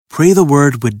Pray the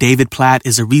Word with David Platt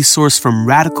is a resource from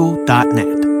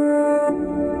radical.net.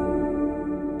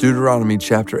 Deuteronomy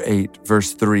chapter 8,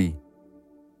 verse 3.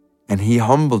 And he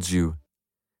humbled you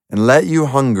and let you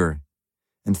hunger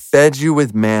and fed you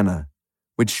with manna,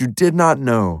 which you did not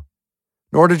know,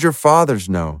 nor did your fathers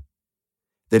know,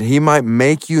 that he might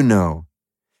make you know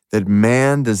that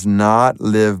man does not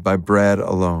live by bread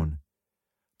alone,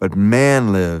 but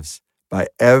man lives by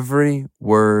every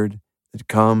word that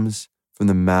comes from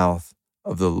the mouth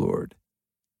of the Lord.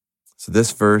 So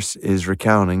this verse is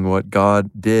recounting what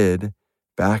God did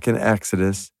back in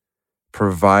Exodus,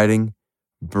 providing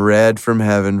bread from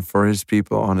heaven for his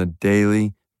people on a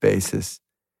daily basis.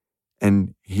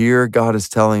 And here God is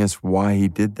telling us why he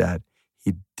did that.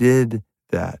 He did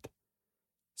that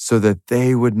so that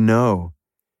they would know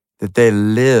that they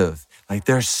live, like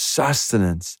their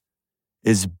sustenance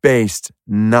is based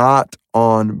not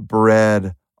on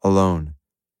bread alone,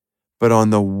 but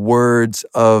on the words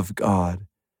of God,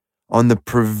 on the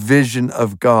provision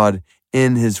of God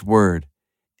in his word.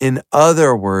 In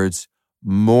other words,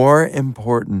 more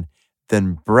important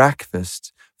than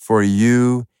breakfast for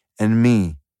you and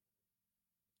me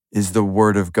is the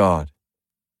word of God.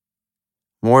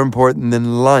 More important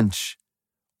than lunch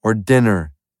or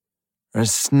dinner or a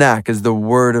snack is the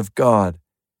word of God.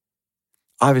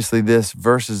 Obviously, this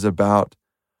verse is about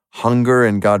hunger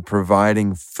and God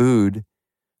providing food.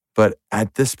 But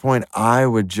at this point, I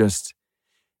would just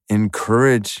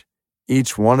encourage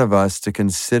each one of us to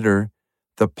consider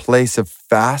the place of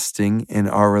fasting in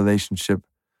our relationship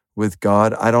with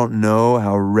God. I don't know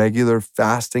how regular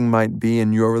fasting might be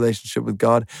in your relationship with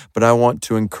God, but I want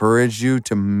to encourage you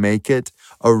to make it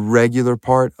a regular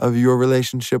part of your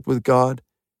relationship with God,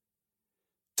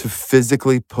 to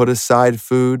physically put aside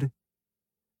food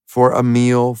for a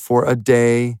meal, for a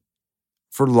day,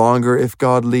 for longer if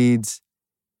God leads,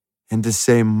 and to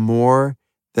say more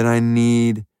than I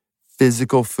need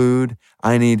physical food,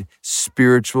 I need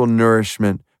spiritual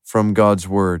nourishment from God's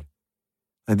word.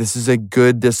 And this is a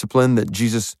good discipline that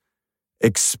Jesus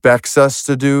expects us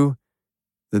to do,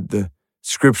 that the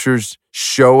scriptures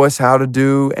show us how to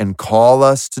do and call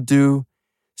us to do.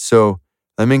 So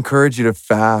let me encourage you to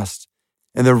fast.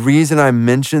 And the reason I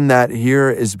mention that here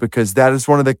is because that is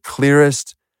one of the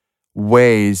clearest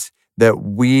ways that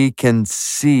we can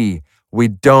see we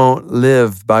don't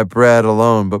live by bread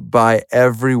alone, but by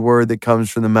every word that comes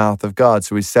from the mouth of God.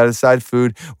 So we set aside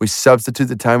food, we substitute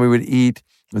the time we would eat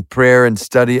with prayer and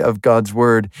study of God's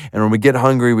word. And when we get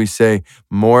hungry, we say,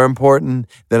 more important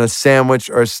than a sandwich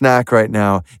or a snack right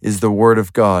now is the word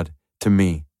of God to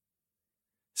me.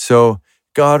 So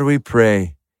God, we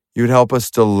pray you would help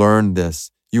us to learn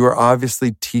this. You are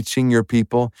obviously teaching your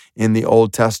people in the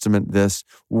Old Testament this.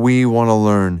 We want to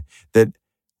learn that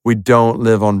we don't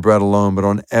live on bread alone, but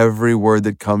on every word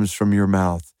that comes from your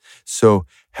mouth. So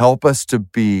help us to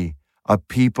be a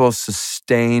people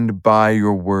sustained by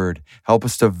your word. Help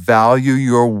us to value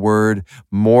your word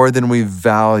more than we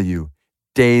value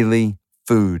daily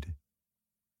food.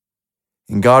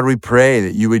 And God, we pray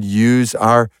that you would use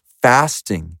our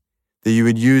fasting, that you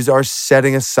would use our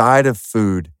setting aside of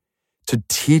food to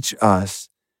teach us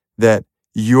that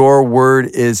your word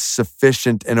is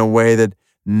sufficient in a way that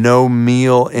no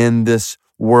meal in this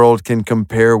world can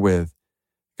compare with.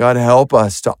 God, help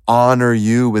us to honor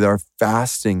you with our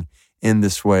fasting in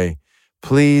this way.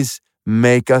 Please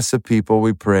make us a people,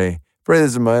 we pray. Pray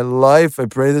this in my life. I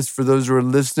pray this for those who are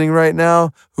listening right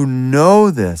now who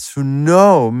know this, who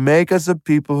know. Make us a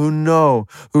people who know,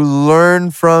 who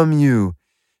learn from you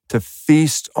to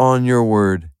feast on your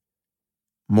word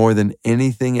more than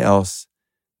anything else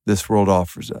this world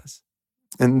offers us.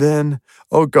 And then,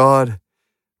 oh God,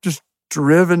 just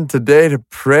driven today to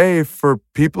pray for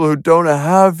people who don't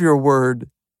have your word.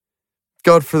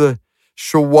 God, for the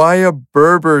Shawaya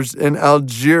Berbers in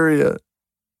Algeria.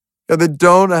 God, they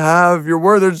don't have your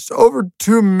word. There's over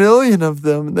 2 million of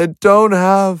them. They don't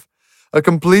have a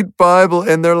complete Bible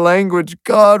in their language.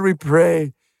 God, we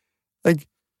pray.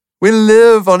 We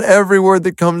live on every word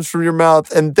that comes from your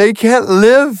mouth, and they can't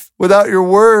live without your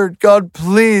word. God,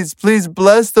 please, please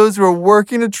bless those who are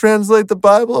working to translate the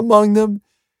Bible among them.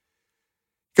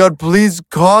 God, please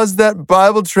cause that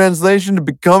Bible translation to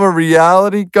become a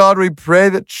reality. God, we pray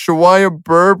that Shawaya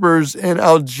Berbers in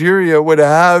Algeria would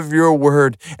have your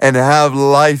word and have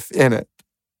life in it.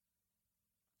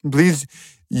 Please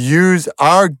use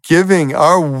our giving,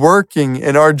 our working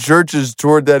in our churches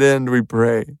toward that end, we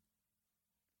pray.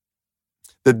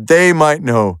 That they might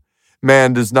know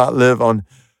man does not live on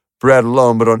bread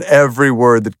alone, but on every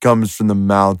word that comes from the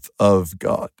mouth of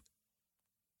God.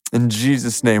 In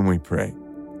Jesus' name we pray.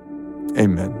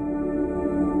 Amen.